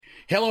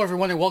Hello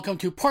everyone and welcome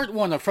to part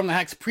 1 of From the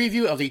Hacks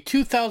preview of the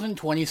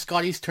 2020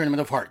 Scotties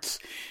Tournament of Hearts.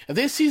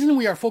 This season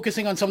we are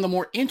focusing on some of the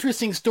more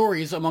interesting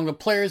stories among the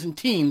players and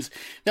teams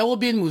that will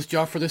be in Moose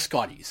Jaw for the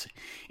Scotties.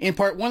 In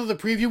part 1 of the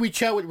preview we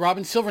chat with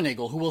Robin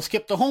Silvernagle, who will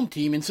skip the home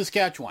team in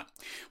Saskatchewan.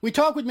 We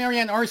talk with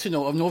Marianne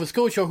Arsenault of Nova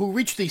Scotia, who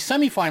reached the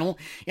semi-final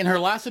in her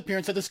last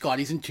appearance at the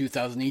Scotties in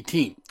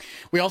 2018.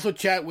 We also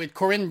chat with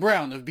Corinne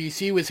Brown of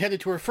BC, who is headed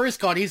to her first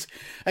Scotties,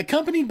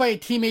 accompanied by a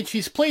teammate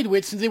she's played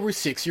with since they were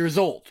 6 years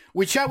old.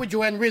 We chat with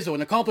Joanne Rizzo,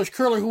 an accomplished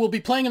curler who will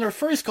be playing in her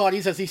first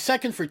Scotties as the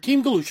second for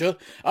Team Galusha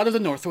out of the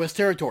Northwest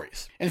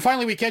Territories. And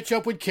finally, we catch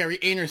up with Carrie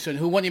Einarson,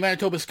 who won the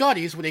Manitoba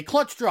Scotties with a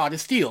clutch draw to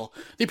steal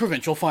the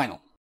provincial final.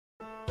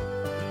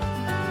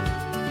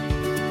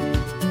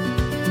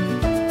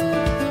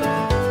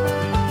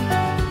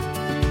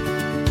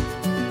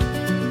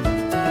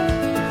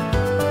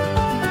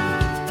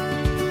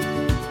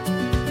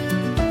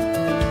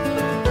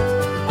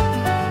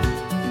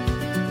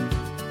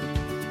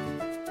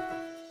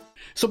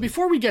 So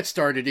before we get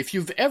started, if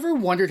you've ever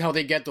wondered how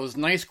they get those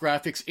nice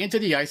graphics into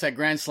the ice at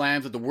Grand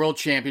Slams, at the World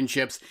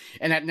Championships,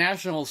 and at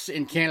Nationals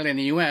in Canada and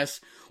the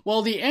US,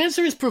 well, the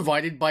answer is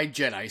provided by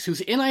Jet Ice,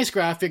 whose in-ice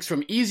graphics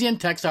from easy and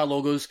textile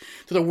logos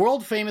to the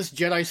world-famous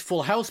Jet Ice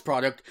Full House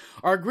product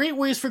are great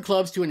ways for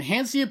clubs to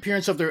enhance the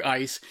appearance of their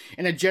ice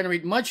and to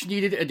generate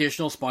much-needed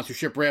additional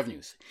sponsorship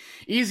revenues.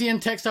 Easy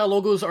and textile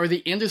logos are the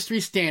industry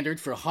standard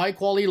for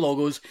high-quality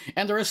logos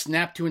and are a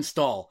snap to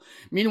install.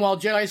 Meanwhile,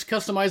 Jet Ice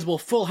customizable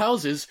full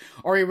houses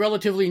are a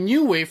relatively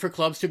new way for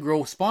clubs to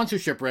grow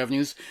sponsorship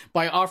revenues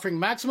by offering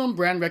maximum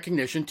brand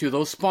recognition to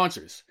those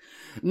sponsors.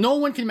 No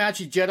one can match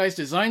Jet Ice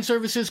design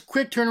services,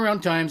 quick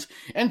turnaround times,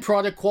 and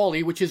product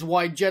quality, which is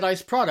why Jet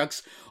Ice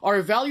products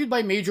are valued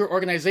by major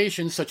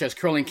organizations such as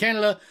Curling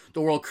Canada,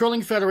 the World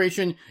Curling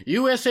Federation,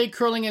 USA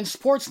Curling, and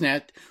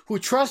Sportsnet, who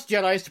trust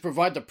Jet Ice to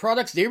provide the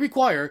products they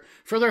require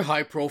for their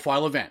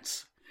high-profile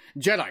events.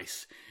 Jet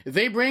Ice.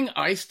 They bring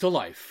ice to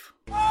life.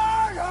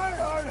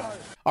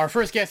 Our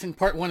first guest in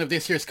part 1 of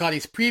this year's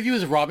Scotties preview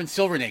is Robin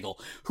Silvernagle,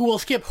 who will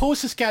skip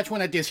host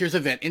Saskatchewan at this year's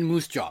event in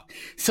Moose Jaw.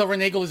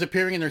 Silvernagle is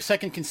appearing in her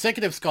second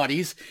consecutive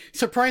Scotties,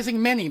 surprising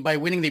many by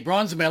winning the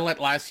bronze medal at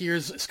last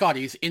year's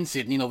Scotties in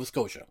Sydney, Nova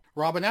Scotia.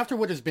 Robin, after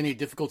what has been a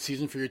difficult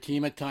season for your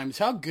team at times,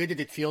 how good did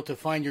it feel to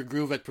find your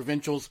groove at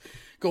provincials,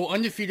 go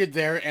undefeated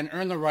there, and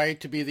earn the right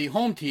to be the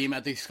home team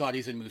at the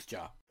Scotties in Moose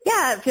Jaw?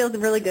 Yeah, it feels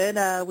really good.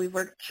 We've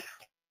worked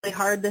really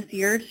hard this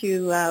year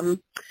to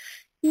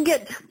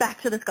get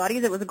back to the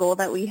Scotties. It was a goal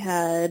that we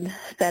had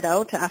set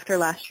out after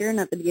last year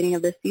and at the beginning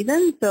of this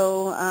season.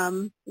 So,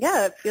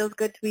 it feels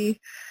good to be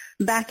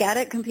back at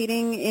it,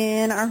 competing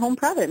in our home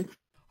province.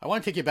 I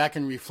want to take you back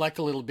and reflect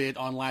a little bit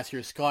on last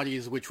year's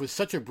Scotties, which was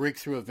such a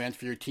breakthrough event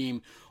for your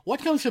team.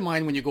 What comes to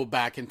mind when you go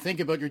back and think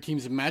about your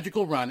team's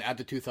magical run at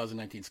the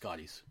 2019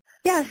 Scotties?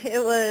 Yeah,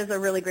 it was a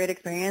really great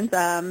experience.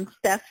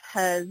 Steph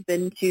has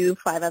been to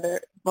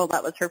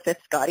that was her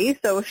 5th Scottie,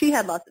 so she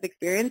had lots of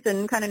experience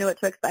and kind of knew what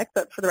to expect,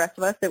 but for the rest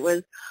of us it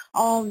was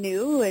all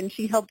new, and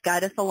she helped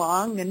guide us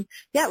along, and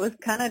yeah, it was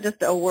kind of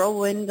just a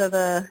whirlwind of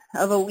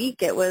a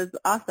week. It was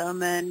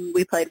awesome, and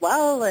we played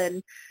well,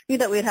 and knew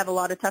that we'd have a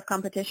lot of tough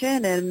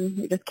competition, and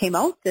we just came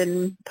out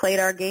and played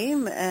our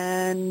game,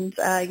 and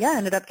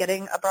ended up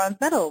getting a bronze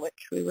medal,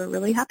 which we were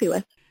really happy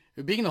with.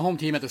 Being the home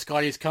team at the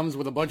Scotties comes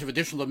with a bunch of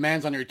additional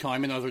demands on your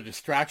time and other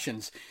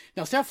distractions.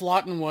 Now, Steph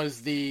Lawton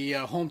was the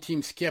home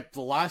team skip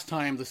the last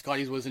time the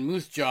Scotties was in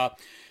Moose Jaw,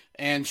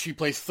 and she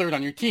placed 3rd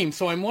on your team.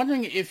 So I'm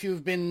wondering if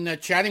you've been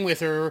chatting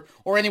with her,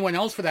 or anyone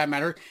else for that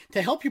matter,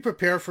 to help you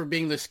prepare for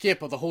being the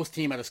skip of the host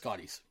team at a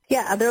Scotties.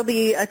 Yeah, there'll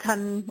be a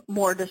ton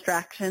more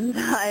distractions,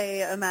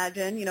 I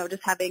imagine,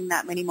 just having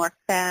that many more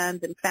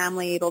fans and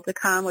family able to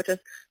come, which is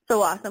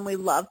so awesome. We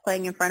love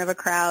playing in front of a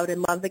crowd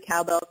and love the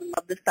cowbells and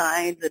love the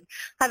signs and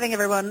having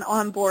everyone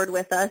on board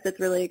with us. It's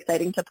really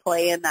exciting to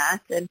play in that,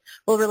 and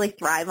we'll really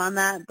thrive on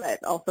that,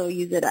 but also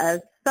use it as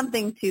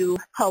something to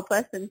help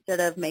us instead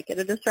of make it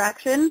a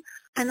distraction.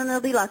 And then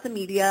there'll be lots of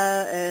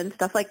media and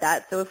stuff like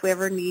that. So if we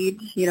ever need,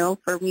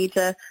 for me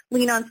to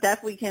lean on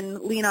Steph, we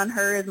can lean on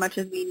her as much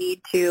as we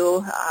need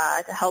to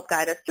help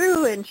guide us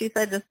through. And she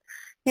said just,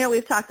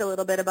 we've talked a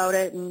little bit about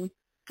it and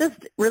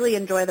just really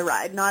enjoy the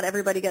ride. Not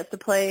everybody gets to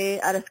play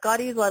at a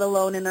Scotties, let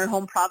alone in their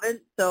home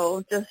province.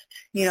 So just,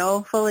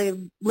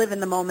 fully live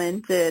in the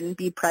moment and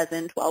be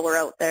present while we're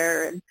out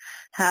there and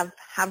have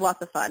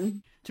lots of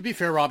fun. To be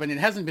fair, Robin, it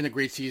hasn't been a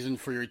great season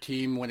for your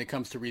team when it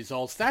comes to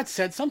results. That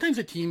said, sometimes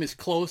a team is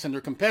close and they're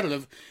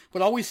competitive,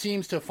 but always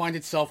seems to find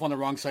itself on the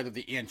wrong side of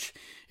the inch.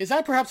 Is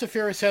that perhaps a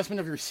fair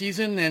assessment of your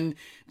season? And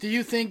do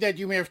you think that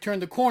you may have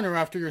turned the corner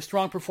after your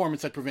strong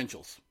performance at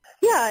provincials?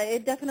 Yeah,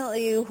 it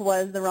definitely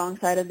was the wrong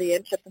side of the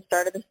inch at the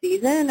start of the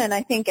season, and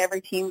I think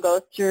every team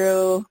goes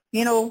through,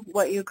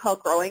 what you call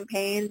growing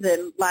pains,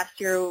 and last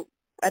year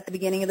at the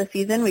beginning of the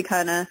season we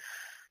kind of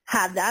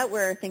had that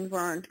where things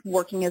weren't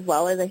working as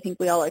well as I think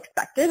we all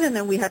expected, and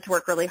then we had to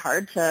work really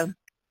hard to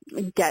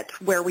get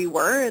where we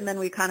were, and then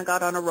we kind of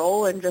got on a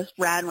roll and just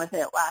ran with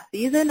it last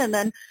season. And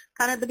then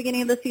kind of at the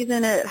beginning of the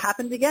season, it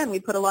happened again. We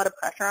put a lot of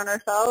pressure on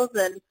ourselves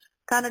and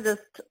kind of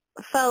just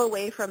fell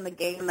away from the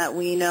game that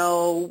we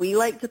know we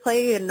like to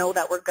play and know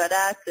that we're good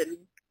at. And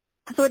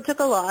so it took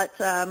a lot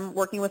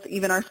working with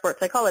even our sports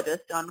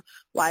psychologist on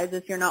why is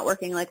this year not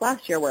working like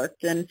last year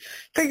worked, and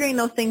figuring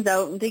those things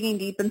out and digging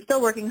deep and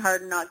still working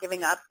hard and not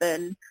giving up.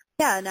 And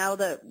yeah, now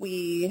that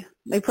we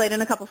played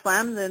in a couple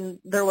slams, and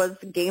there was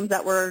games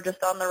that were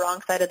just on the wrong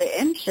side of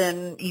the inch,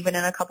 and even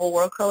in a couple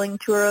World Curling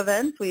Tour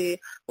events, we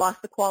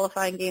lost the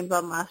qualifying games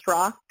on last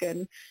rock,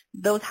 and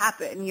those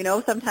happen.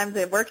 Sometimes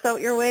it works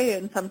out your way,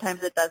 and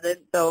sometimes it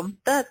doesn't. So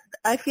that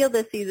I feel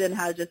this season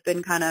has just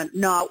been kind of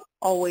not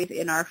always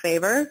in our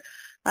favor.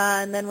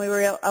 And then we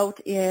were out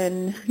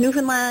in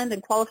Newfoundland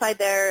and qualified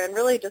there, and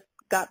really just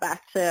got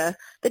back to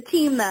the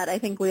team that I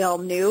think we all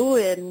knew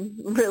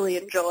and really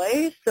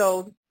enjoy.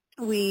 So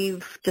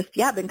we've just,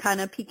 been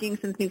kind of peaking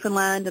since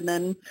Newfoundland, and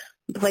then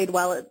played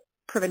well at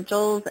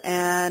provincials,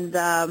 and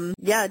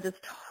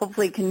just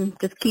hopefully can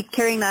just keep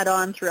carrying that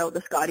on throughout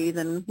the Scotties,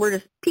 and we're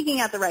just peaking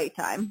at the right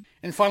time.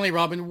 And finally,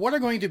 Robin, what are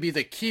going to be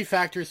the key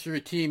factors for your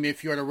team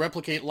if you are to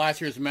replicate last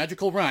year's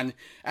magical run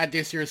at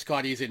this year's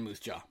Scotties in Moose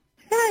Jaw?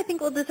 Yeah, I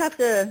think we'll just have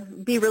to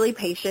be really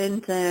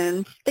patient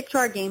and stick to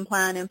our game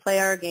plan and play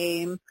our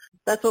game.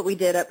 That's what we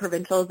did at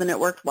provincials, and it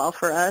worked well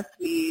for us.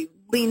 We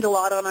leaned a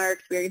lot on our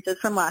experiences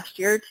from last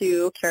year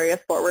to carry us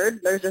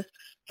forward. There's just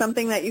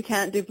something that you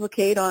can't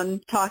duplicate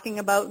on talking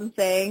about and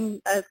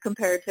saying as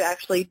compared to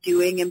actually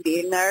doing and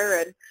being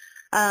there.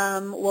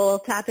 And we'll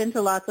tap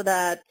into lots of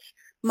that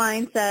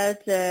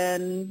mindset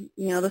and,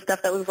 the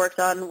stuff that we've worked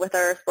on with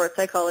our sports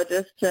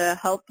psychologist to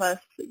help us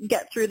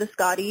get through the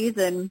Scotties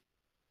and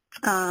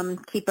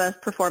keep us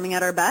performing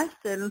at our best,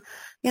 and,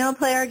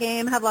 play our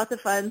game, have lots of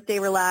fun, stay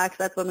relaxed.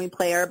 That's when we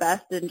play our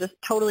best, and just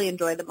totally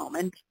enjoy the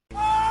moment.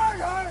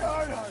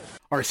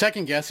 Our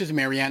second guest is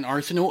Marianne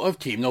Arsenault of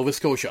Team Nova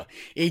Scotia,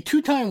 a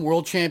two-time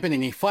world champion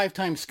and a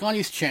five-time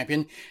Scotties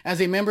champion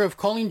as a member of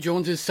Colleen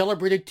Jones's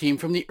celebrated team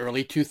from the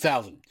early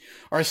 2000s.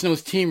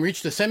 Arsenault's team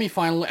reached the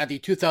semifinal at the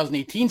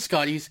 2018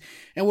 Scotties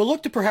and will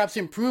look to perhaps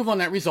improve on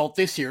that result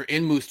this year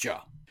in Moose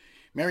Jaw.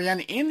 Marianne,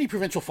 in the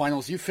provincial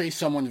finals, you faced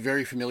someone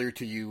very familiar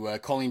to you,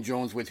 Colleen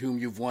Jones, with whom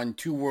you've won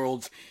 2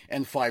 Worlds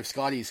and 5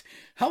 Scotties.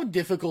 How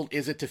difficult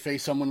is it to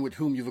face someone with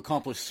whom you've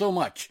accomplished so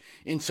much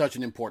in such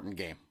an important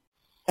game?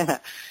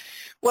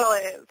 Well,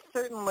 it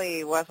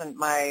certainly wasn't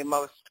my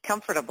most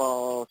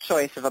comfortable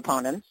choice of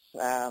opponents.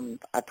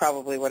 I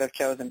probably would have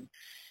chosen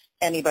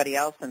anybody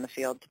else in the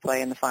field to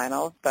play in the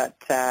finals, but,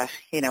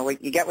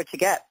 you get what you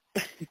get.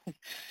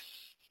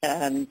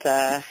 And,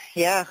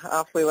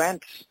 off we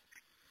went.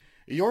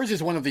 Yours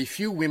is one of the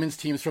few women's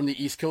teams from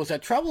the East Coast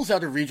that travels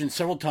out of region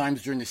several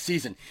times during the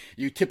season.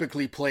 You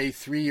typically play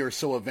 3 or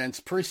so events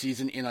per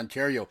season in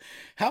Ontario.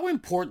 How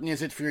important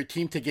is it for your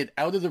team to get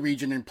out of the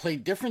region and play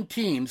different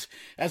teams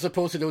as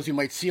opposed to those you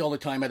might see all the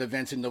time at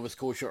events in Nova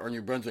Scotia or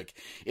New Brunswick?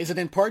 Is it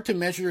in part to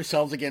measure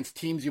yourselves against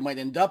teams you might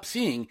end up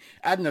seeing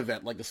at an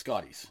event like the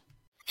Scotties?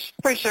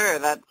 For sure,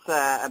 that's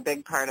a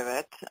big part of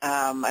it.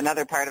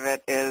 Another part of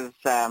it is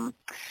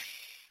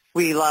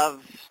we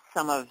love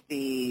some of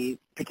the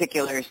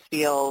particular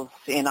steels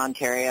in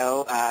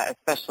Ontario,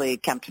 especially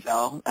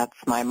Kemptville. That's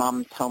my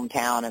mom's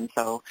hometown, and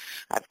so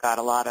I've got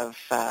a lot of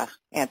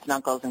aunts and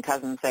uncles and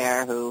cousins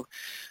there who,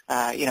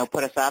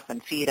 put us up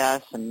and feed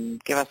us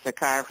and give us their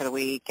car for the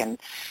week. And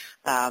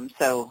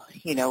so,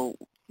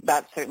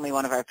 that's certainly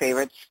one of our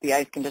favorites. The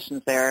ice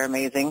conditions there are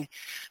amazing.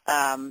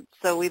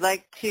 So we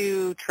like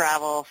to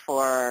travel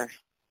for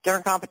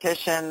different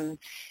competition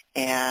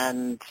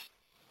and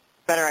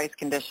better ice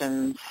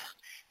conditions.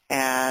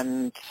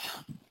 And,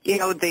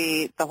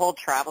 the whole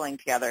traveling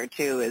together,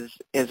 too,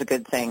 is a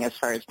good thing as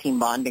far as team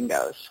bonding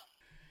goes.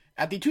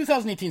 At the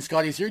 2018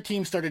 Scotties, your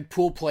team started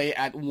pool play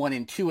at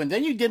 1-2, and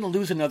then you didn't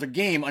lose another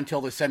game until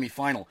the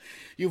semifinal.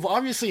 You've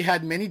obviously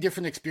had many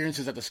different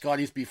experiences at the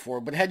Scotties before,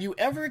 but had you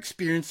ever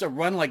experienced a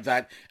run like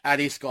that at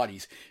a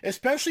Scotties,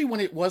 especially when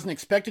it wasn't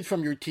expected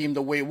from your team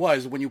the way it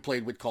was when you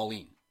played with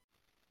Colleen?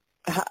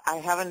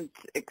 I haven't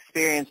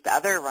experienced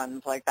other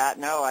runs like that,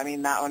 no. I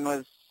mean, that one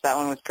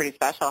was pretty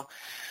special.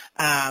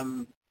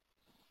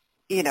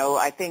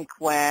 I think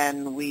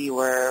when we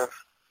were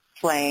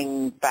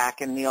playing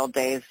back in the old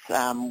days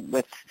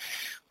with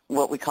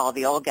what we call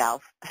the old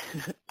gals,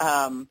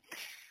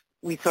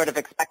 we sort of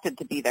expected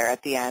to be there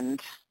at the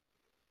end,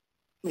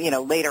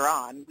 later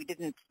on. We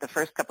didn't the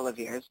first couple of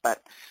years,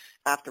 but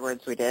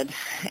afterwards we did.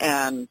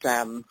 And,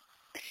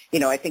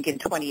 I think in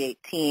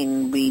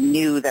 2018 we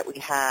knew that we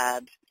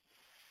had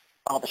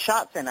all the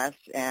shots in us,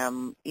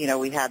 and,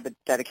 we had the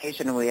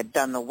dedication and we had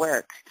done the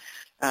work.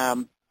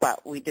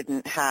 But we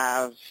didn't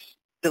have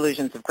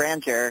delusions of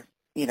grandeur,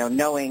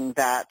 knowing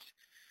that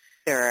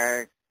there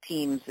are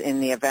teams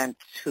in the event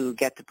who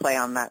get to play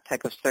on that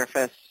type of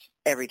surface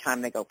every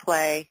time they go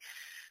play,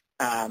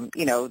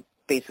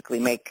 basically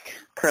make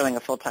curling a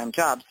full-time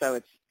job.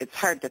 So it's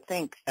hard to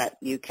think that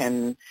you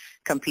can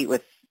compete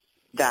with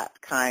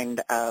that kind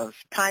of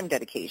time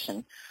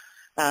dedication.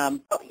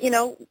 But,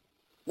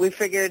 we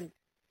figured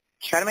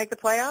try to make the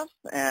playoffs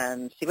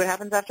and see what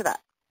happens after that.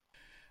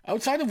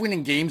 Outside of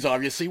winning games,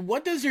 obviously,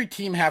 what does your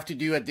team have to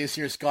do at this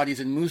year's Scotties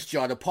in Moose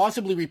Jaw to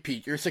possibly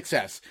repeat your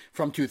success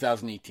from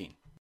 2018?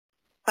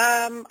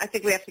 I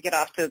think we have to get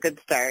off to a good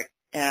start,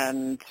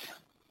 and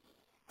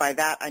by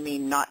that I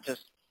mean not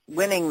just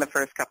winning the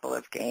first couple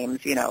of games,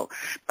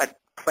 but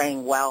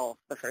playing well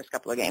the first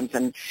couple of games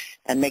and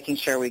making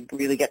sure we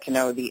really get to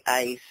know the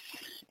ice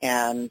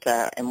and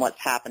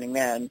what's happening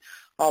there and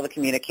all the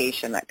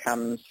communication that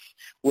comes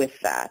with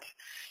that.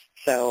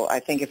 So I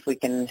think if we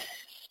can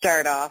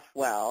start off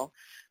well,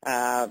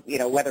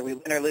 whether we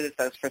win or lose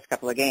those first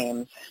couple of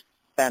games,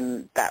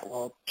 then that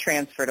will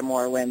transfer to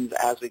more wins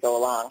as we go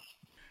along.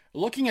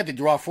 Looking at the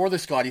draw for the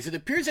Scotties, it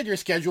appears that your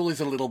schedule is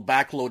a little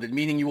backloaded,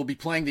 meaning you will be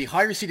playing the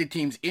higher-seeded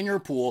teams in your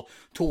pool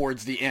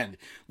towards the end.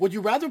 Would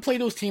you rather play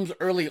those teams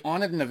early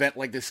on at an event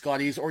like the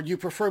Scotties, or do you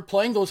prefer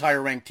playing those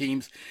higher-ranked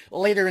teams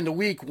later in the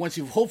week once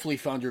you've hopefully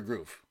found your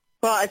groove?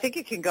 Well, I think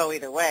it can go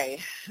either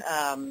way.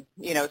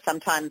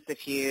 Sometimes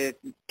if you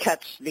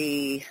catch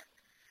the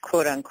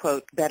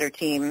quote-unquote better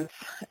teams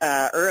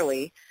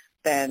early,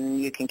 then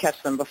you can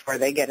catch them before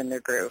they get in their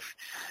groove.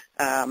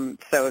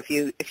 So if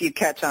you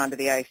catch onto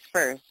the ice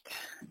first,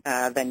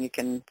 then you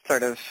can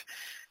sort of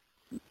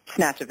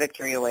snatch a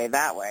victory away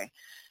that way.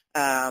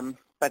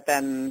 But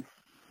then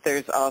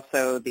there's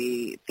also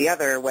the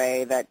other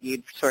way that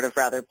you'd sort of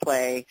rather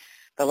play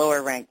the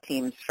lower-ranked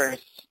teams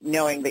first,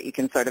 knowing that you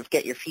can sort of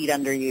get your feet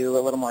under you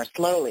a little more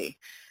slowly.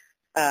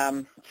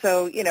 I've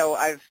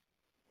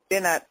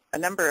been at a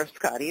number of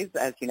Scotties,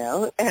 as you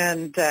know,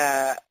 and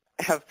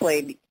have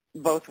played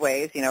both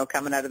ways,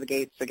 coming out of the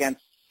gates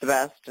against the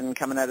best and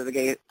coming out of the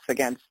gates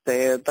against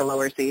the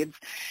lower seeds,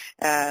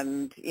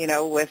 and,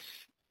 with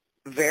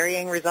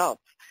varying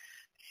results.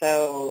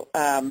 So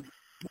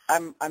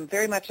I'm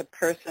very much a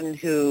person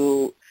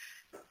who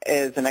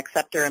is an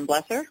acceptor and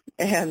blesser,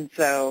 and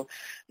so,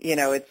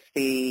 it's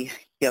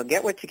you'll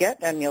get what you get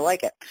and you'll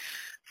like it.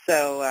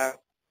 So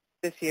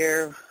this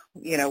year,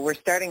 we're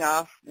starting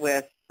off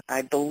with,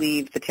 I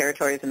believe, the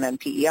Territories and then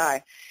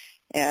PEI,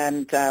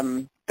 and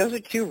those are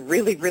two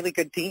really, really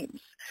good teams.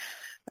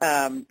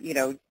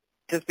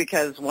 Just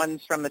because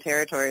one's from the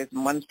Territories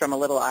and one's from a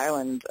little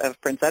island of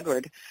Prince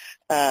Edward,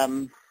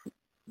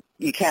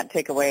 you can't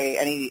take away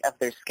any of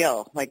their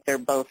skill. Like, they're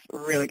both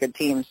really good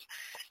teams.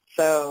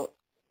 So,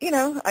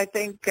 I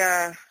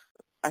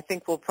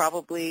think we'll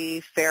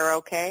probably fare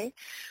okay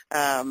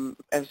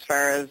as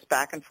far as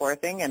back and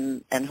forthing,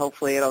 and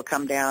hopefully it'll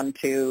come down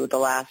to the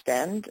last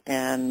end,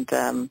 and,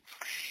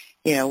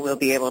 we'll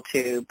be able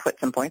to put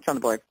some points on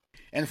the board.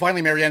 And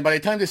finally, Marianne, by the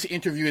time this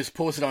interview is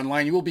posted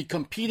online, you will be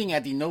competing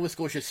at the Nova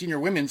Scotia Senior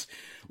Women's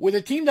with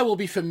a team that will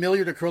be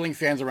familiar to curling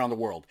fans around the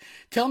world.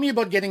 Tell me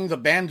about getting the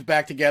band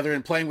back together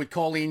and playing with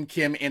Colleen,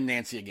 Kim, and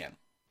Nancy again.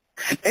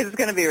 It's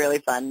going to be really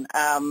fun.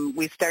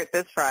 We start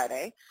this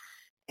Friday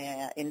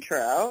in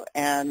Truro,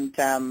 and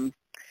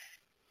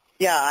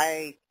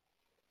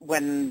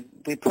when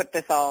we put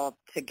this all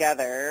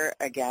together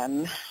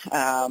again,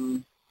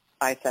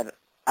 I said,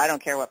 I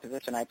don't care what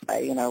position I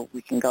play.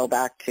 We can go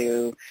back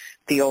to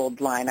the old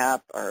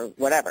lineup or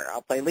whatever.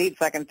 I'll play lead,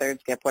 second,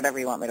 third, skip, whatever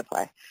you want me to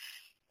play.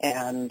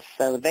 And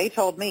so they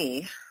told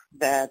me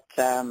that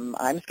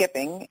I'm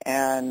skipping,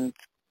 and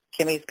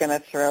Kimmy's going to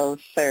throw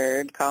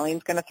third,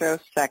 Colleen's going to throw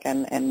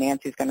second, and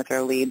Nancy's going to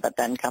throw lead, but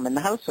then come in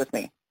the house with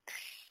me.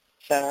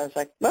 So I was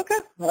like, okay,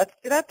 let's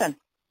do that then.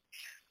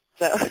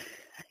 So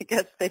I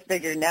guess they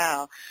figure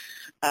now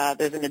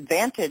there's an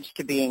advantage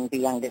to being the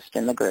youngest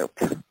in the group.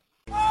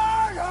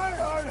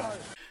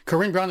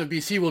 Corinne Brown of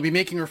BC will be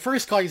making her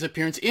first Scotties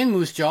appearance in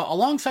Moose Jaw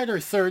alongside her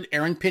third,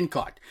 Erin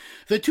Pincott.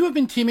 The two have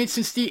been teammates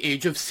since the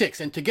age of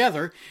 6, and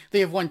together they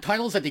have won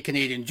titles at the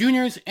Canadian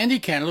Juniors and the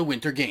Canada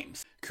Winter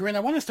Games. Corinne,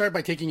 I want to start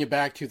by taking you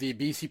back to the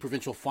BC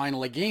Provincial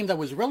Final, a game that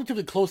was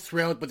relatively close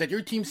throughout, but that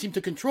your team seemed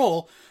to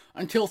control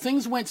until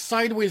things went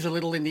sideways a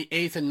little in the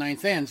 8th and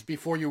 9th ends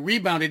before you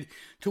rebounded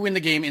to win the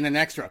game in an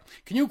extra.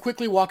 Can you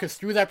quickly walk us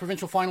through that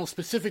Provincial Final,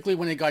 specifically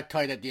when it got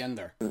tight at the end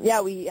there?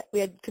 Yeah, we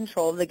had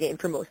control of the game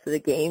for most of the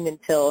game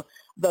until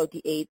about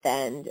the 8th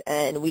end,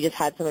 and we just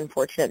had some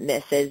unfortunate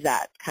misses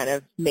that kind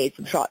of made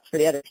some shots for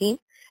the other team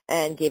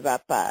and gave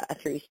up a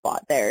 3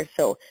 spot there.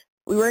 So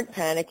we weren't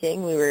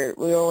panicking. We were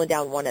only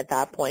down 1 at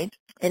that point.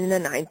 And in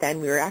the 9th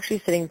end, we were actually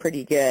sitting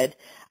pretty good.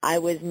 I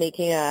was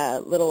making a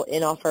little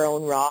in off our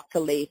own rock to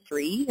lay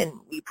 3, and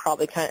we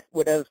probably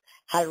would have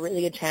had a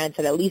really good chance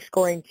at least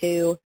scoring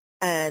 2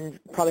 and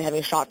probably having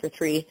a shot for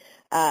 3.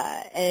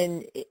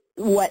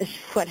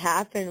 What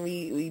happened,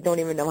 we don't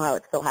even know how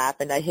it still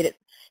happened. I hit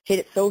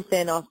it so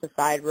thin off the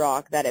side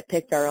rock that it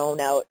picked our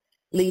own out,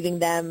 leaving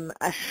them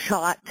a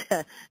shot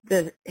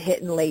to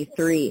hit and lay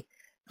 3.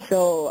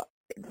 So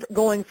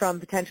going from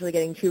potentially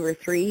getting 2 or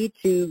 3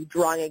 to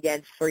drawing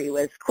against 3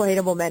 was quite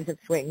a momentum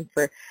swing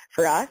for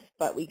us,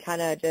 but we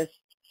kind of just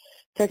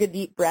took a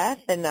deep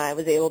breath, and I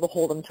was able to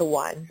hold them to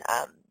 1.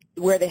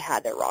 Where they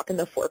had their rock in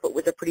the 4-foot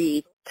was a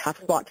pretty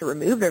tough spot to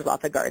remove. There's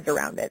lots of guards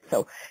around it.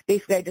 So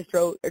basically I just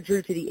drew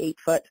to the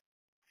 8-foot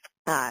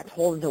to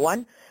hold them to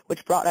 1,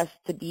 which brought us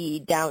to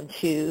be down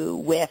to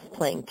with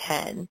playing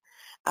 10.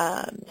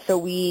 So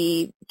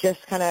we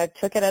just kind of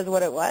took it as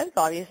what it was.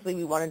 Obviously,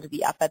 we wanted to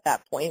be up at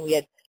that point. We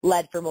had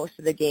led for most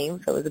of the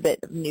game, so it was a bit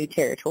of new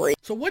territory.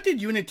 So what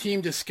did you and the team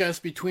discuss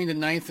between the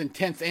 9th and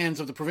 10th ends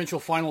of the provincial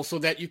final so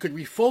that you could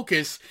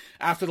refocus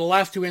after the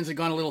last two ends had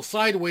gone a little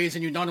sideways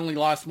and you not only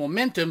lost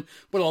momentum,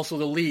 but also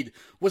the lead?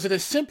 Was it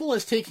as simple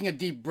as taking a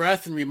deep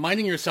breath and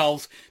reminding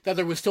yourselves that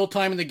there was still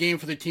time in the game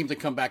for the team to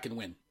come back and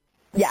win?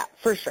 Yeah,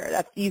 for sure.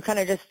 You kind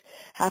of just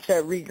have to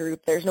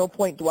regroup. There's no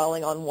point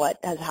dwelling on what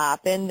has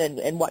happened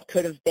and what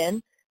could have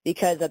been,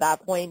 because at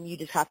that point you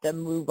just have to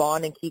move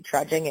on and keep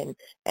trudging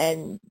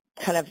and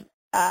kind of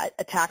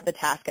attack the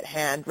task at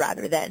hand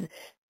rather than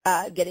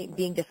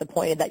being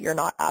disappointed that you're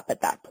not up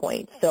at that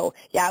point. So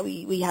yeah,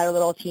 we had a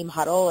little team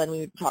huddle, and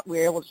we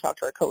were able to talk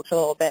to our coach a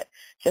little bit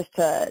just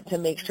to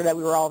make sure that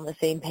we were all on the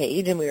same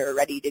page and we were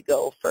ready to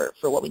go for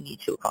what we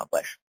need to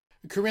accomplish.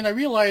 Corinne, I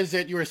realize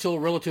that you are still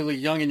relatively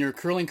young in your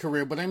curling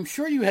career, but I'm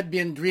sure you had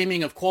been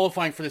dreaming of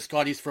qualifying for the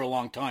Scotties for a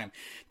long time.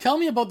 Tell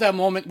me about that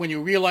moment when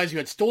you realized you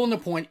had stolen the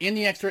point in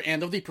the extra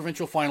end of the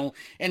provincial final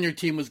and your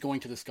team was going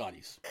to the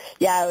Scotties.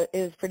 Yeah,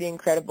 it was pretty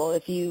incredible.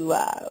 If you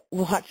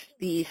watch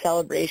the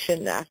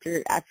celebration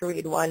after we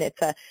had won,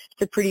 it's a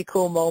pretty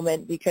cool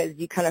moment because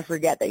you kind of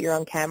forget that you're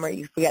on camera,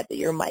 you forget that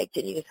you're mic'd,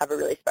 and you just have a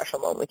really special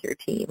moment with your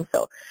team.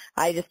 So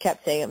I just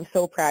kept saying, I'm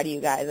so proud of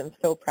you guys, I'm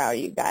so proud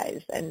of you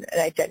guys, and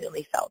I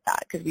genuinely felt that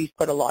because we've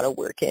put a lot of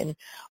work in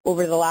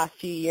over the last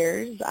few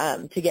years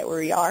to get where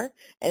we are,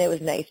 and it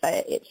was nice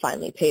that it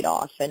finally paid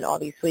off. And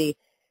obviously,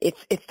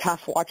 it's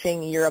tough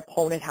watching your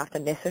opponent have to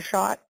miss a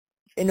shot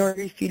in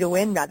order for you to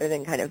win, rather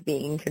than kind of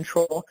being in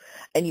control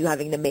and you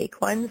having to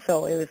make one.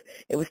 So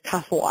it was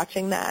tough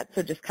watching that.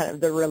 So just kind of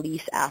the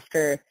release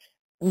after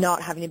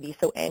not having to be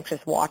so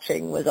anxious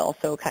watching was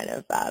also kind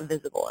of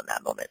visible in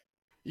that moment.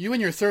 You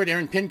and your third,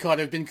 Erin Pincott,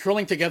 have been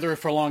curling together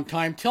for a long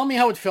time. Tell me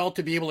how it felt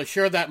to be able to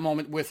share that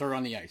moment with her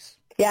on the ice.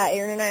 Yeah,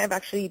 Erin and I have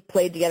actually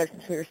played together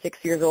since we were 6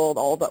 years old,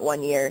 all but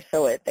 1 year.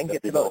 So I think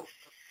it's about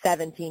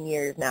 17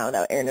 years now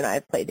that Erin and I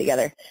have played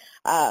together.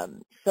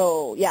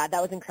 So yeah,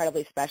 that was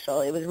incredibly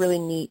special. It was really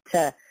neat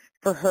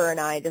for her and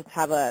I just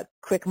have a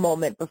quick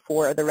moment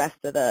before the rest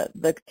of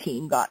the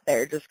team got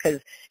there, just because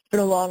it's been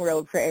a long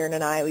road for Erin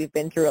and I. We've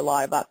been through a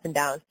lot of ups and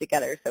downs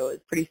together, so it was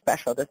pretty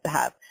special just to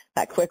have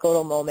that quick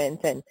little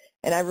moment. And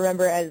I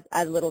remember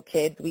as little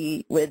kids,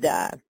 we would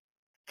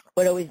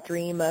always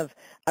dream of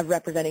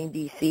representing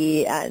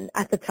BC, and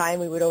at the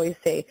time we would always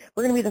say,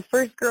 we're going to be the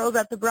first girls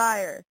at the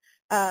Brier.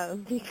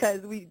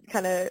 Because we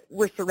kind of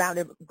were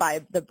surrounded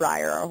by the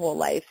Brier our whole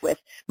life,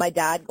 with my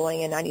dad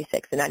going in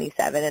 96 and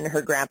 97 and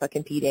her grandpa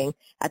competing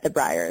at the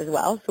Brier as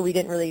well. So we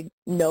didn't really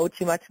know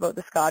too much about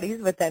the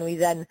Scotties, but then we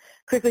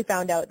quickly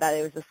found out that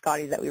it was the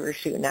Scotties that we were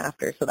shooting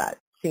after, so that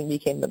soon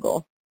became the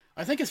goal.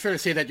 I think it's fair to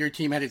say that your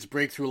team had its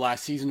breakthrough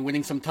last season,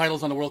 winning some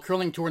titles on the World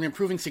Curling Tour and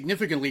improving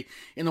significantly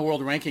in the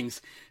world rankings.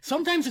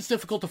 Sometimes it's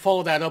difficult to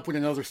follow that up with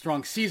another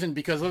strong season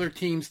because other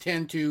teams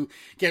tend to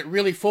get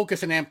really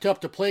focused and amped up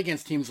to play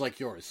against teams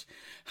like yours.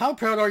 How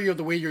proud are you of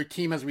the way your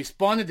team has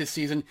responded this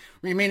season,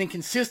 remaining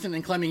consistent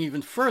and climbing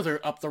even further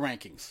up the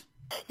rankings?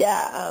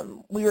 Yeah,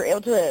 we were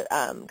able to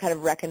kind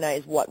of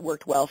recognize what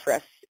worked well for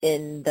us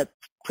in the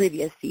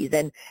previous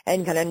season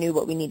and kind of knew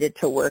what we needed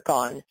to work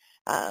on.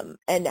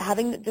 And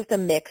having just a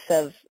mix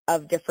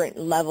of different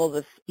levels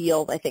of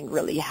spiels, I think,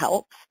 really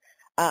helps.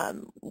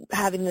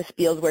 Having the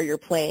spiels where you're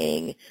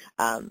playing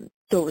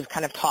those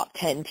kind of top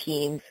 10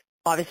 teams,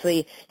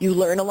 obviously you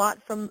learn a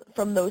lot from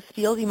those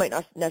spiels. You might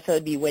not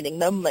necessarily be winning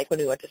them, like when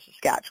we went to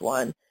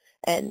Saskatchewan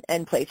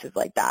and places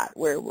like that,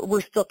 where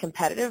we're still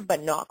competitive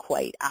but not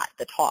quite at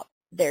the top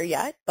there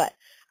yet. But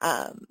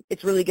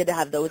it's really good to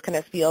have those kind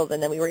of spiels.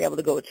 And then we were able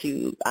to go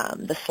to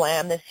the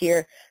Slam this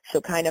year,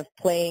 so kind of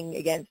playing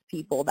against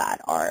people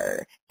that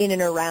are in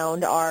and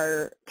around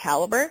our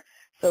caliber.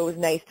 So it was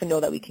nice to know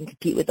that we can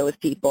compete with those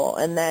people.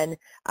 And then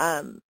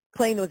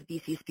playing those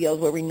BC spiels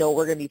where we know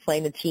we're going to be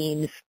playing the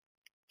teams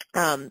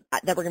that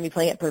we're going to be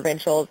playing at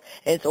provincials,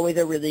 and it's always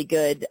a really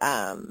good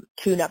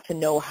tune-up to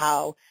know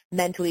how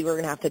mentally we're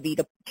going to have to be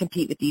to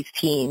compete with these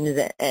teams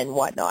and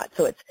whatnot.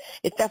 So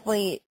it's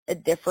definitely a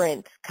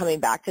different coming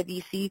back to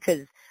BC,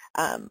 because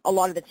a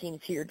lot of the teams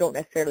here don't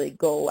necessarily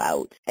go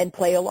out and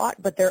play a lot,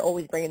 but they're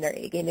always bringing their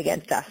A game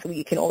against us, so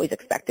you can always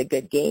expect a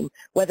good game.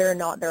 Whether or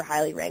not they're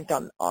highly ranked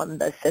on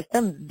the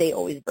system, they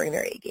always bring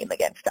their A game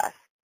against us.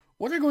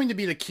 What are going to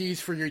be the keys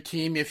for your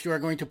team if you are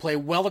going to play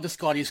well at the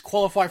Scotties,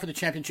 qualify for the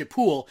championship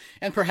pool,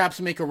 and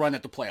perhaps make a run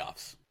at the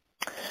playoffs?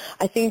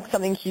 I think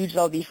something huge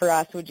that'll be for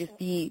us would just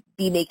be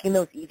making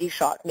those easy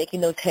shots,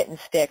 making those hit and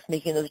sticks,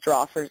 making those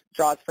draws for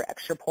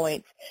extra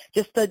points,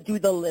 just to do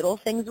the little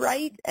things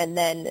right, and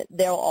then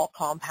they'll all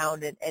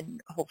compound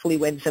and hopefully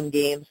win some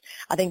games.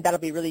 I think that'll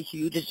be really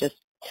huge. It's just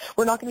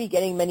we're not going to be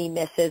getting many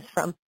misses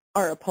from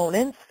our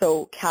opponents,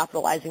 so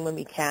capitalizing when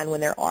we can when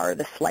there are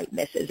the slight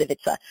misses, if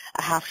it's a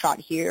half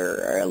shot here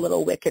or a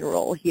little wick and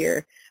roll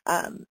here.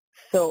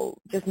 So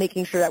just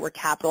making sure that we're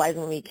capitalizing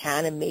when we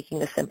can and making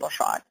the simple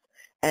shots,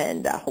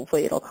 and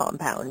hopefully it'll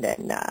compound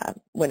and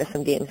win us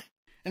some games.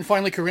 And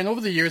finally, Corinne,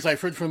 over the years, I've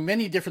heard from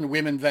many different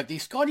women that the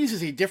Scotties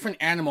is a different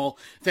animal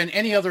than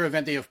any other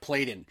event they have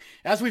played in.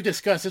 As we've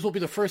discussed, this will be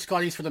the first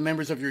Scotties for the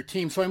members of your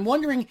team, so I'm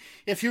wondering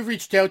if you've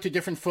reached out to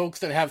different folks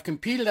that have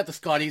competed at the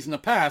Scotties in the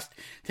past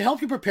to help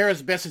you prepare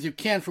as best as you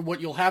can for what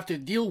you'll have to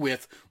deal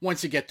with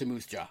once you get to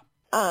Moose Jaw.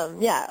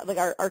 Like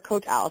our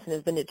coach Allison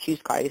has been to 2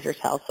 Scotties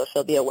herself, so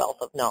she'll be a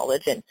wealth of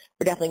knowledge, and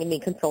we're definitely going to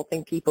be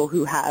consulting people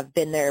who have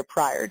been there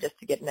prior just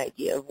to get an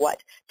idea of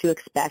what to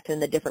expect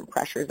and the different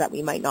pressures that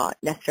we might not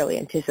necessarily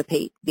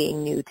anticipate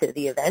being new to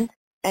the event.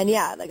 And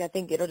I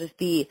think it'll just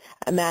be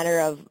a matter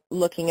of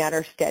looking at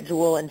our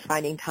schedule and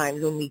finding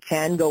times when we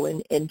can go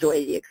and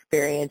enjoy the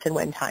experience and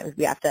when times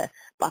we have to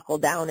buckle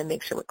down and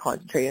make sure we're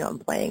concentrating on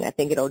playing. I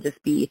think it'll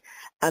just be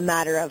a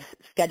matter of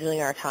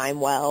scheduling our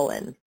time well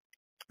and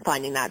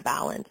finding that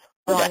balance,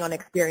 relying on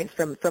experience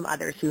from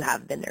others who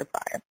have been there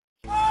prior.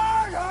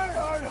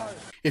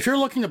 If you're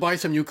looking to buy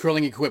some new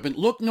curling equipment,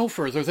 look no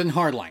further than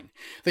Hardline.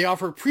 They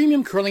offer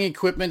premium curling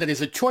equipment that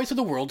is a choice of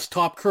the world's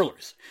top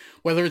curlers.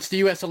 Whether it's the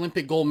U.S.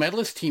 Olympic gold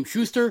medalist Team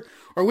Schuster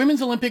or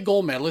Women's Olympic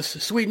gold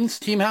medalist Sweden's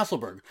Team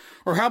Hasselberg,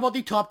 or how about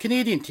the top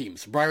Canadian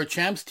teams, Briar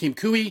Champs Team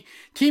Cooey,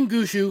 Team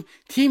Gushue,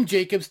 Team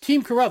Jacobs,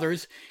 Team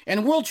Carruthers,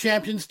 and World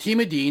Champions Team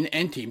Adine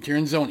and Team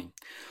Tirinzoni.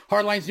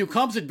 Hardline's new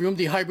composite broom,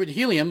 the Hybrid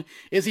Helium,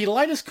 is the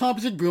lightest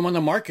composite broom on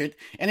the market,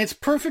 and it's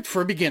perfect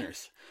for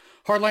beginners.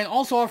 Hardline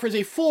also offers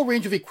a full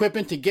range of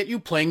equipment to get you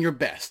playing your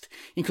best,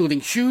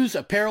 including shoes,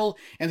 apparel,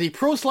 and the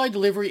ProSlide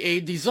delivery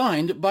aid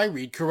designed by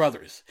Reed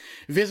Carruthers.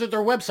 Visit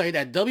their website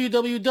at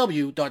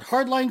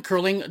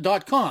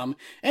www.hardlinecurling.com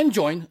and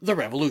join the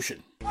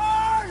revolution.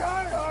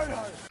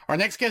 Our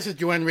next guest is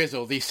Joanne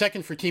Rizzo, the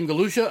second for Team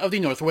Galusha of the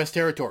Northwest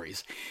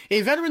Territories. A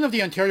veteran of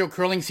the Ontario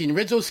curling scene,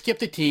 Rizzo skipped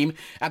the team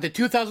at the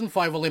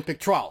 2005 Olympic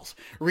Trials,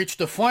 reached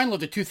the final of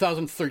the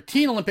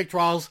 2013 Olympic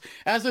Trials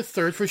as the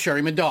third for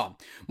Sherry Middaugh.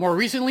 More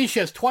recently, she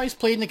has twice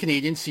played in the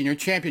Canadian Senior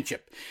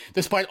Championship.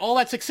 Despite all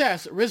that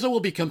success, Rizzo will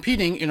be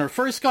competing in her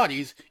first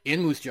Scotties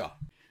in Moose Jaw.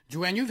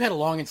 Joanne, you've had a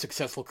long and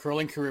successful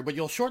curling career, but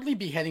you'll shortly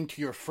be heading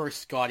to your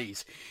first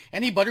Scotties.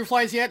 Any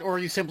butterflies yet, or are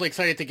you simply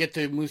excited to get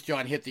to Moose Jaw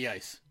and hit the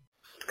ice?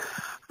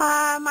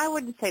 I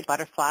wouldn't say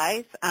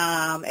butterflies.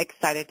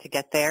 Excited to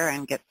get there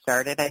and get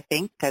started, I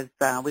think, because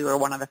we were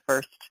one of the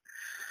first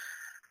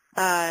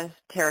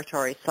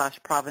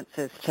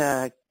territories/provinces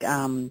to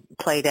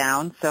play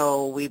down.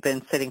 So we've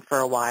been sitting for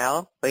a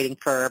while, waiting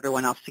for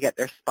everyone else to get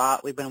their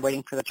spot. We've been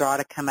waiting for the draw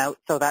to come out,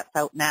 so that's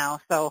out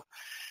now. So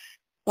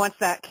once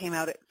that came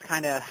out, it's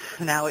kind of,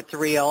 now it's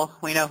real.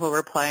 We know who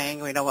we're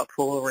playing. We know what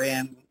pool we're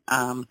in,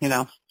 all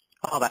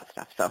that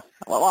stuff. So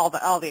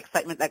all the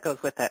excitement that goes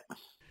with it.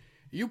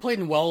 You played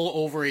in well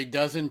over a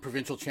dozen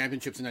provincial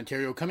championships in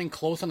Ontario, coming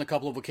close on a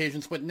couple of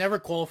occasions, but never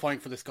qualifying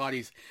for the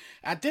Scotties.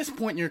 At this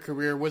point in your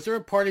career, was there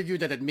a part of you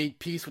that had made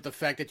peace with the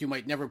fact that you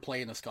might never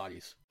play in the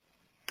Scotties?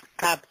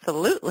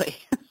 Absolutely.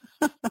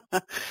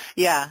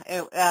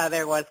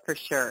 There was for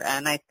sure.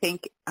 And I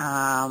think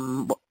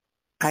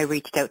I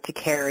reached out to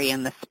Carrie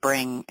in the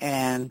spring,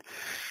 and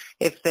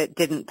if it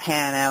didn't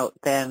pan out,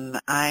 then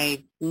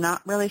I'm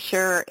not really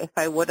sure if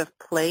I would have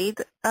played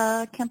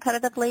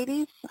competitive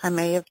ladies. I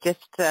may have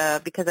just,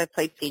 because I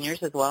played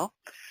seniors as well,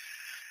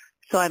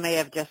 so I may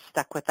have just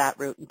stuck with that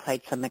route and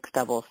played some mixed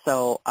doubles.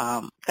 So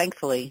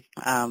thankfully,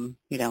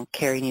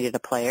 Carrie needed a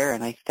player,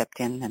 and I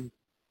stepped in, and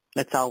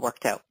it's all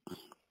worked out.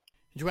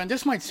 Joanne,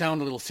 this might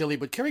sound a little silly,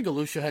 but Carrie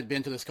Galusha had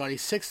been to the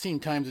Scotties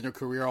 16 times in her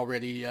career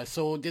already.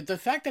 So did the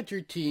fact that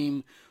your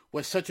team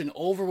was such an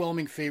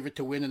overwhelming favorite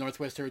to win the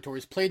Northwest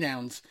Territories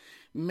playdowns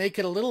make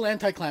it a little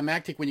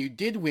anticlimactic when you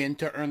did win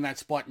to earn that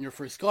spot in your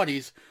first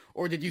Scotties,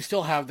 or did you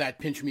still have that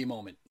pinch-me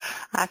moment?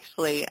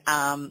 Actually,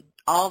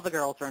 all the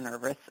girls were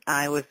nervous.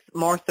 I was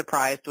more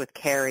surprised with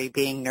Carrie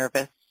being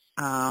nervous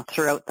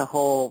throughout the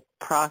whole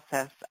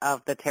process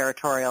of the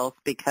territorials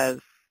because,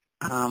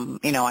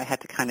 I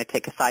had to kind of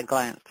take a side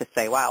glance to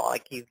say, wow,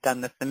 like you've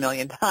done this a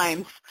million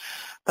times.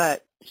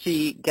 But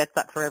she gets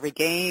up for every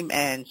game,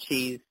 and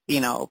she's,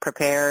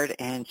 prepared,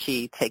 and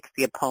she takes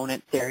the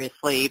opponent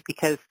seriously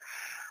because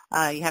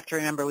you have to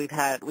remember we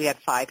had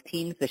 5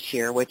 teams this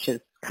year, which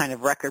is kind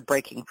of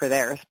record-breaking for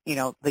theirs.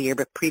 The year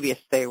previous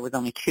there was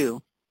only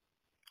 2.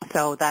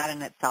 So that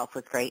in itself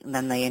was great. And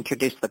then they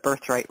introduced the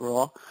birthright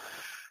rule,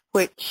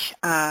 which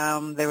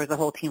there was a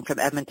whole team from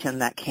Edmonton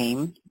that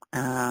came,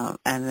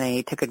 and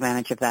they took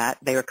advantage of that.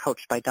 They were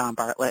coached by Don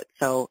Bartlett.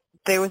 So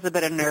there was a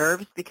bit of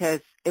nerves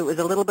because it was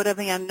a little bit of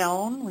the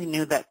unknown. We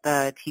knew that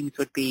the teams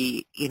would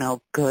be,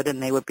 good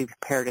and they would be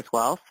prepared as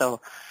well.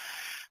 So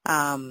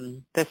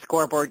the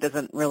scoreboard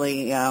doesn't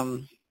really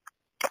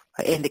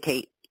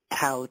indicate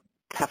how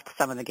tough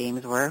some of the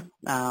games were.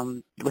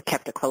 We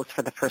kept it close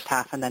for the first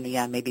half, and then,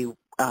 maybe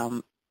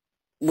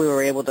we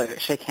were able to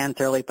shake hands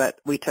early, but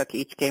we took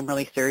each game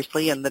really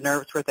seriously, and the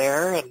nerves were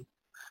there, and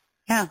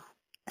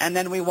and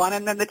then we won,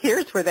 and then the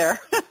tears were there,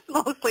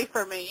 mostly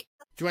for me.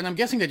 Joanne, I'm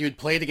guessing that you'd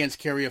played against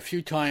Carrie a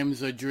few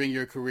times during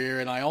your career,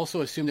 and I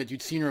also assume that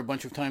you'd seen her a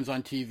bunch of times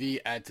on TV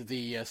at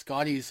the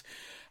Scotties.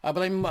 But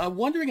I'm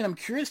wondering, and I'm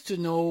curious to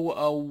know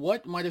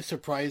what might have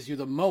surprised you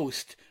the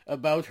most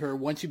about her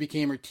once you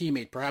became her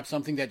teammate. Perhaps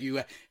something that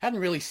you hadn't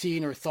really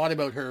seen or thought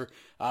about her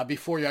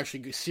before you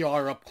actually saw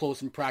her up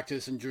close in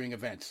practice and during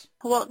events.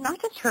 Well,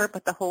 not just her,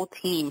 but the whole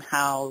team,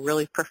 how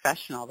really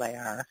professional they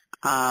are.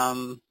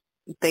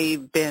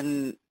 They've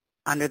been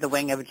under the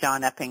wing of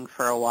John Epping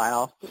for a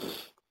while,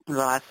 the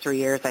last 3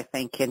 years, I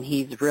think, and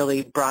he's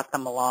really brought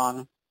them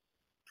along,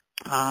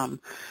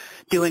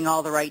 doing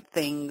all the right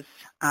things,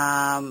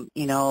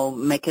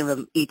 making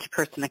them each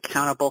person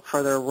accountable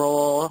for their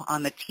role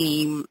on the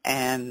team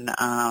and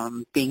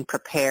being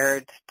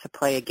prepared to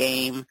play a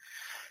game.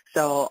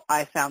 So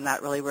I found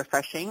that really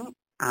refreshing.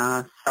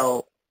 I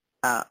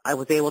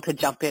was able to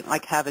jump in,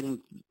 like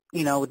having,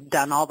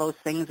 done all those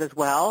things as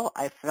well.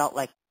 I felt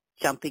like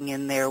jumping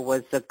in there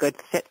was a good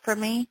fit for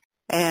me.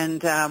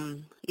 And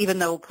even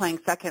though playing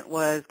second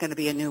was going to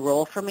be a new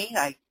role for me,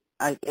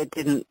 it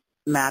didn't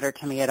matter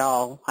to me at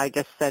all. I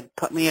just said,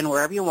 put me in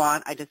wherever you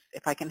want.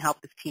 If I can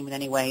help this team in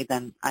any way,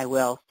 then I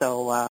will.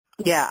 So,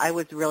 I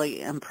was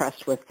really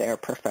impressed with their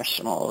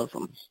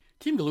professionalism.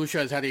 Team Galusha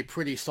has had a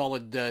pretty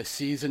solid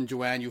season,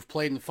 Joanne. You've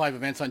played in 5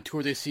 events on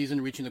tour this season,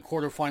 reaching the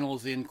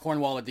quarterfinals in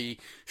Cornwall at the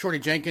Shorty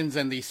Jenkins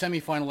and the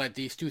semifinal at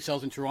the Stu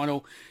Cells in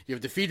Toronto.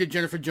 You've defeated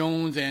Jennifer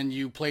Jones, and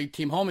you played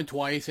Team Holman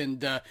twice,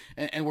 and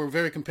were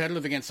very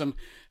competitive against them.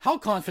 How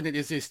confident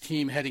is this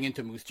team heading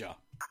into Moose Jaw?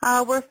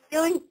 We're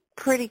feeling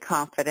pretty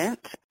confident.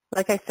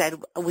 Like I said,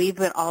 we've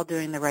been all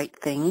doing the right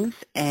things,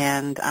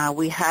 and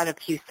we had a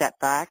few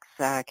setbacks.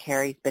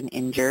 Carrie's been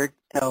injured,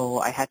 so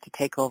I had to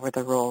take over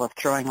the role of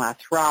throwing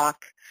last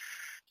rock.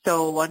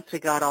 So once we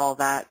got all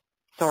that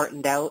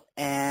sorted out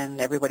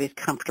and everybody's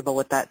comfortable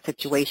with that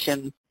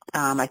situation,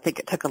 I think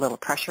it took a little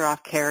pressure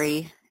off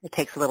Carrie. It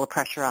takes a little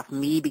pressure off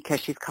me because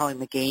she's calling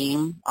the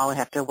game. All I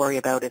have to worry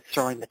about is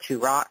throwing the 2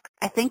 rocks.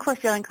 I think we're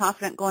feeling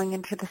confident going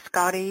into the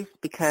Scotties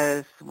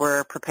because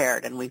we're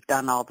prepared and we've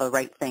done all the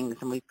right things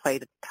and we've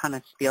played a ton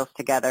of spiels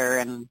together,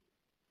 and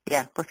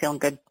we're feeling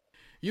good.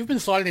 You've been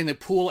slotted in a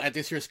pool at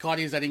this year's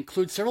Scotties that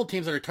includes several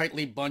teams that are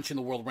tightly bunched in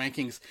the world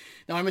rankings.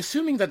 Now, I'm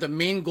assuming that the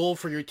main goal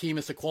for your team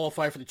is to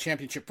qualify for the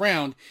championship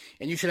round,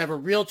 and you should have a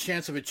real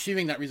chance of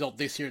achieving that result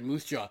this year in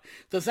Moose Jaw.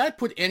 Does that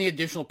put any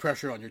additional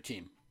pressure on your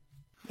team?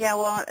 Yeah,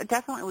 well,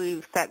 definitely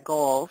we've set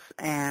goals,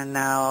 and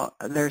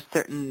there's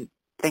certain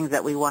things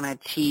that we want to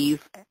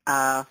achieve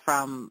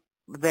from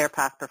their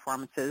past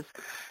performances.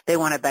 They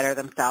want to better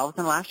themselves,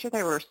 and last year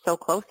they were so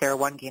close. They were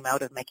 1 game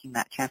out of making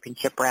that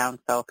championship round,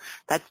 so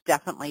that's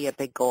definitely a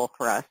big goal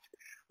for us.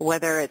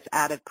 Whether it's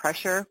added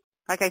pressure,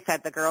 like I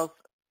said, the girls,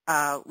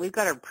 we've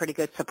got a pretty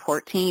good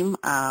support team.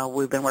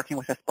 We've been working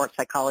with a sports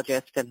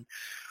psychologist, and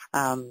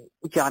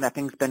John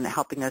Epping's been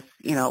helping us,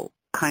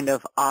 kind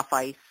of off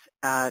ice.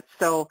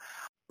 So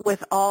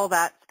with all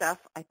that stuff,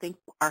 I think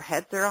our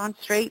heads are on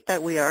straight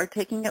that we are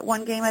taking it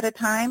 1 game at a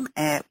time.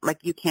 And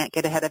you can't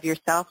get ahead of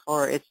yourself,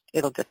 or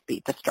it'll just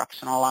be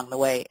destruction along the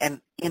way. And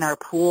in our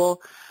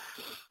pool,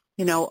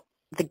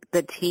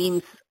 the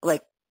teams,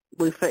 like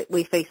we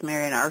faced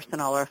Marion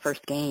Arsenal our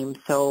first game.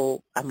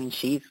 So I mean,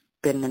 she's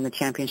been in the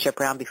championship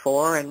round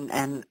before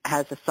and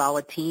has a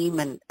solid team,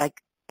 and like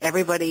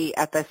everybody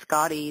at the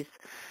Scotties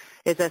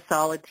is a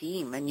solid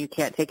team, and you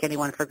can't take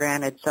anyone for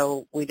granted.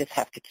 So we just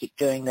have to keep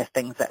doing the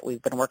things that we've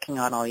been working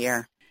on all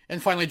year.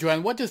 And finally,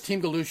 Joanne, what does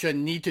Team Galusha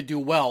need to do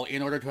well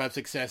in order to have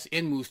success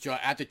in Moose Jaw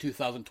at the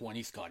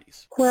 2020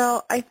 Scotties?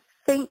 Well, I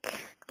think,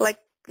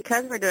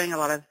 because we're doing a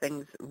lot of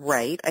things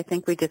right, I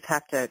think we just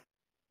have to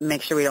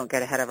make sure we don't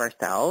get ahead of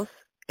ourselves.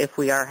 If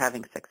we are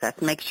having success,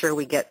 make sure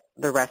we get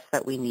the rest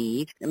that we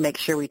need, and make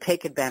sure we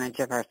take advantage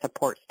of our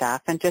support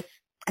staff, and just,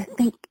 I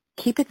think,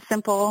 keep it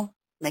simple,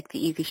 make the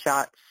easy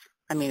shots.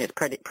 I mean, it's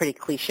pretty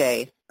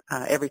cliche.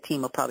 Every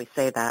team will probably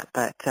say that,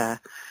 but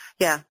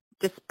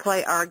just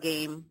play our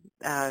game,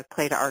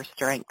 play to our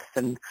strengths,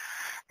 and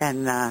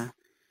not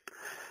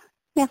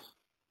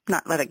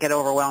let it get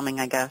overwhelming,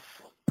 I guess.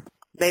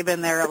 They've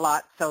been there a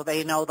lot, so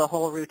they know the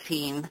whole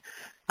routine.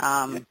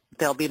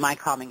 They'll be my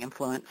calming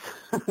influence.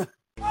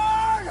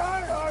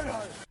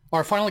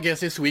 Our final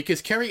guest this week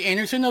is Kerri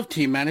Einarson of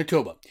Team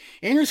Manitoba.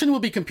 Einarson will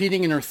be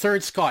competing in her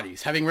 3rd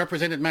Scotties, having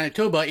represented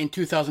Manitoba in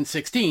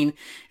 2016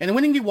 and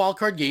winning the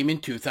wildcard game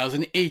in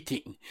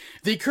 2018.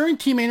 The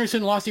current Team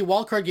Einarson lost the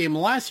wildcard game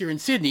last year in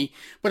Sydney,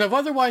 but have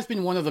otherwise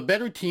been one of the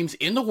better teams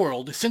in the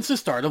world since the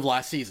start of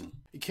last season.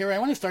 Kerri, I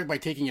want to start by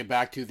taking you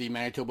back to the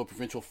Manitoba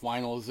Provincial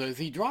Finals.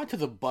 The draw to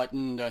the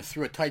button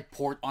through a tight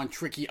port on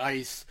tricky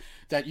ice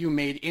that you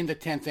made in the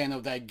 10th end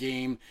of that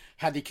game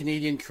had the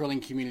Canadian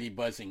curling community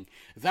buzzing.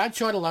 That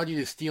shot allowed you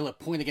to steal a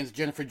point against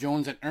Jennifer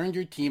Jones and earned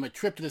your team a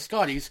trip to the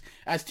Scotties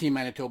as Team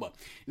Manitoba.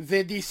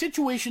 Did the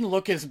situation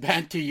look as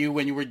bad to you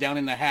when you were down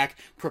in the hack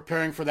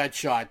preparing for that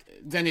shot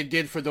than it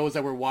did for those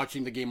that were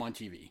watching the game on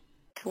TV?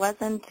 It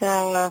wasn't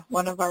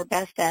one of our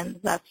best ends,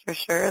 that's for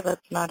sure.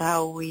 That's not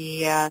how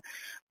we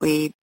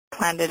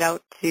planned it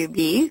out to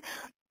be.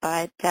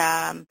 But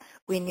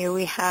we knew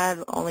we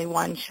had only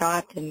one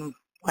shot, and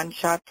one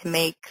shot to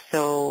make,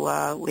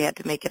 so we had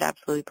to make it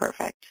absolutely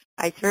perfect.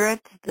 I threw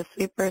it. The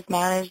sweepers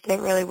managed it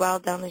really well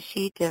down the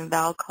sheet, and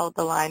Val called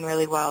the line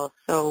really well.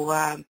 So,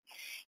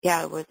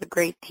 yeah, it was a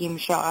great team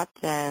shot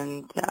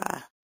and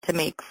to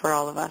make for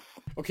all of us.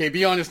 Okay,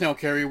 be honest now,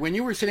 Carrie. When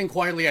you were sitting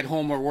quietly at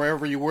home or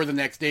wherever you were the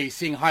next day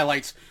seeing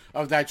highlights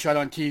of that shot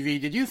on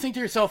TV, did you think to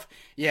yourself,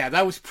 yeah,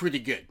 that was pretty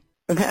good?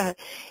 Yeah,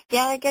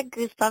 I get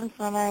goosebumps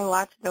when I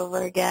watch it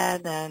over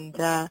again, and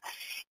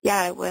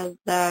yeah, it was.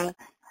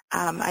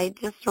 I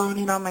just thrown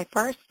it on my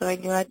first, so I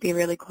knew I'd be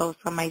really close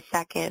on my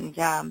second.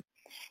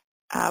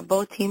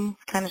 Both teams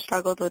kind of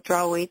struggled with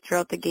draw weight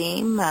throughout the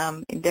game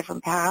in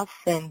different paths,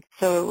 and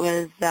so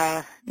it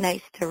was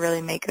nice to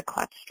really make a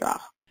clutch draw.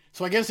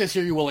 So I guess this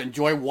year you will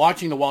enjoy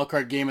watching the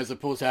wildcard game as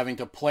opposed to having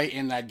to play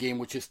in that game,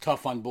 which is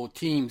tough on both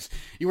teams.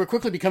 You were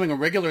quickly becoming a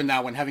regular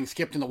now and having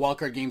skipped in the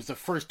wildcard games the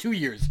first 2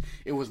 years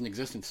it was in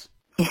existence.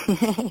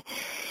 Yeah,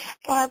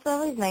 it's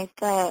always nice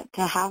to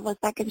have a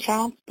second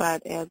chance,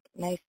 but it's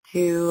nice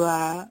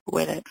to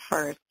win it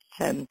first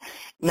and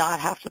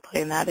not have to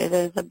play in that. It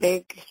is a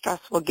big,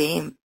 stressful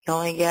game. You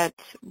only get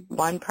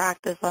one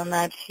practice on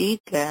that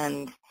sheet,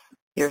 and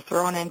you're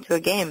thrown into a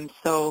game.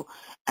 So,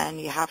 and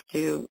you have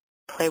to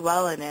play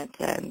well in it.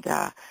 And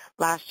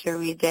last year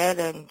we did,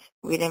 and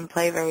we didn't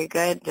play very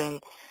good, and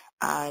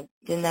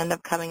didn't end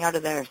up coming out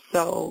of there.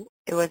 So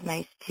it was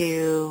nice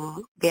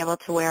to be able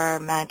to wear our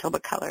Manitoba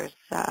colors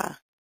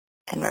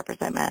and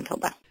represent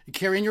Manitoba.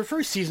 Carrie, in your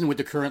first season with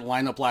the current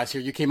lineup last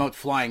year, you came out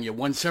flying. You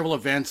won several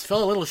events,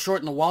 fell a little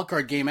short in the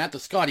wildcard game at the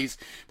Scotties,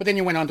 but then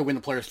you went on to win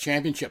the Players'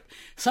 Championship.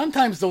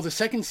 Sometimes, though, the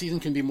second season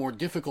can be more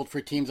difficult for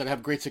teams that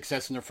have great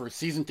success in their first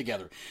season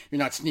together. You're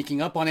not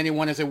sneaking up on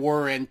anyone, as it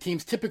were, and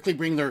teams typically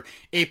bring their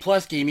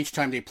A-plus game each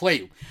time they play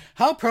you.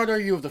 How proud are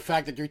you of the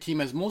fact that your team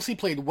has mostly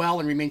played well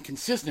and remained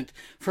consistent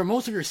for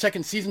most of your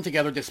second season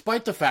together,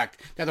 despite the fact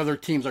that other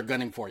teams are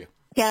gunning for you?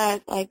 Yeah,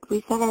 like we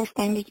set our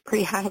standards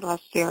pretty high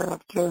last year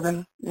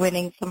after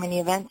winning so many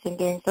events and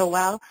doing so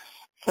well.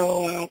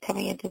 So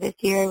coming into this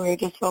year, we were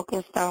just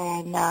focused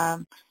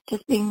on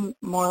just being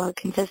more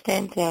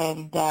consistent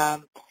and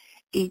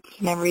each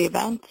and every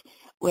event,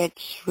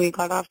 which we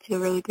got off to a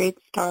really great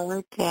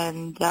start.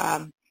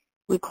 And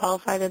we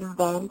qualified in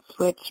events,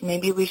 which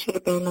maybe we should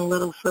have been a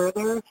little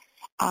further.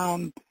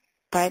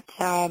 But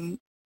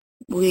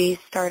we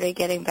started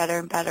getting better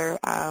and better.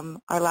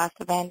 Our last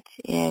event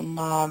in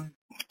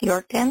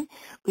Yorkton,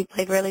 we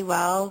played really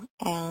well,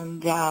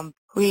 and our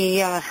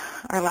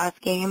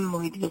last game,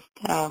 we just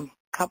a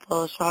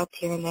couple of shots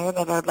here and there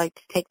that I'd like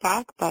to take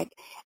back, but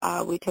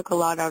we took a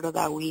lot out of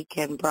that week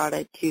and brought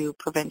it to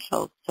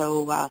provincials.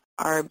 So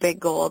our big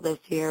goal this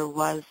year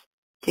was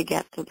to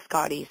get to the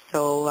Scotties,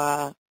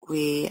 so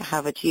we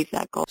have achieved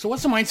that goal. So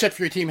what's the mindset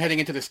for your team heading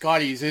into the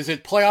Scotties? Is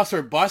it playoffs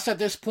or bust at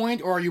this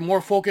point, or are you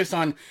more focused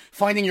on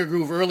finding your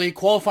groove early,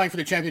 qualifying for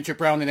the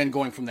championship round, and then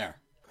going from there?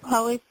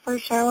 Well, we for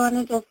sure want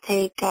to just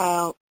take,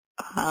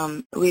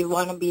 we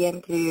want to be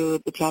into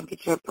the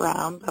championship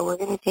round, but we're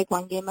going to take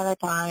one game at a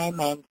time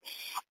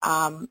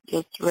and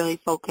just really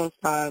focus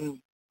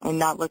on and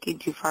not looking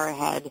too far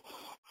ahead.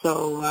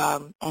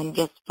 So, and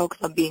just focus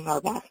on being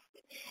our best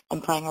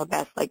and playing our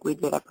best like we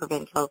did at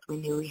provincials. We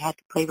knew we had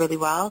to play really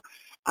well.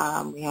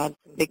 We had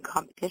some big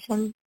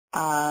competition,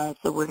 so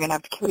we're going to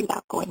have to carry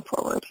that going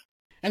forward.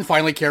 And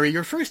finally, Carrie,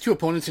 your first two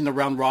opponents in the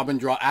round-robin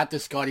draw at the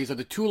Scotties are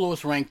the two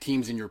lowest-ranked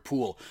teams in your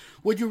pool.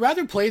 Would you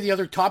rather play the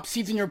other top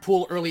seeds in your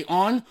pool early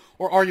on,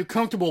 or are you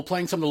comfortable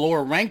playing some of the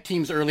lower-ranked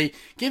teams early,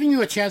 giving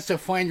you a chance to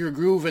find your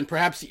groove and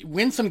perhaps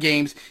win some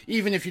games,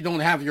 even if you don't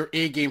have your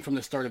A game from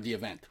the start of the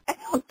event? I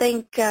don't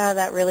think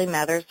that really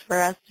matters for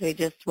us. We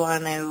just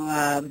want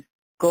to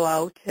go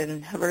out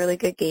and have a really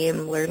good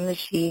game, learn the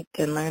sheet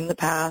and learn the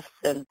paths,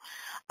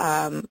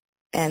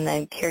 and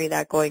then carry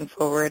that going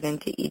forward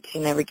into each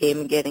and every game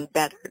and getting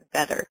better and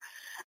better.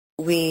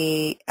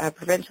 We,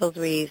 provincials,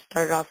 we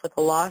started off with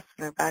a loss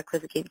and our back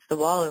was against the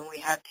wall, and we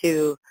had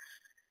to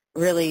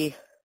really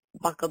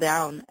buckle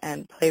down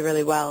and play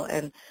really well.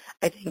 And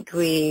I think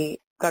we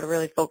got to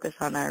really focus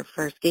on our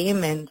first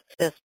game and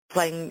just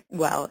playing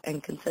well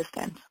and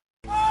consistent.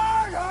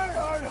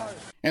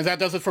 And that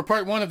does it for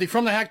part one of the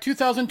From the Hack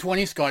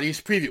 2020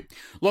 Scotties preview.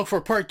 Look for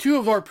part two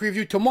of our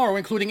preview tomorrow,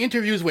 including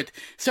interviews with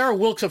Sarah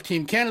Wilkes of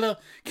Team Canada,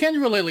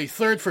 Kendra Lilly,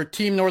 third for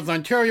Team Northern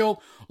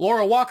Ontario,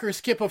 Laura Walker,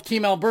 skip of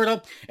Team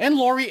Alberta, and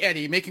Laurie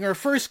Eddy, making her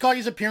first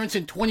Scotties appearance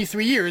in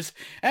 23 years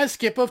as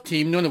skip of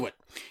Team Nunavut.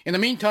 In the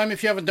meantime,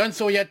 if you haven't done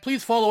so yet,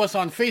 please follow us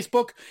on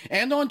Facebook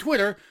and on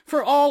Twitter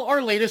for all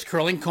our latest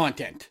curling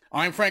content.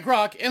 I'm Frank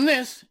Rock, and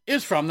this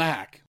is From the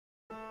Hack.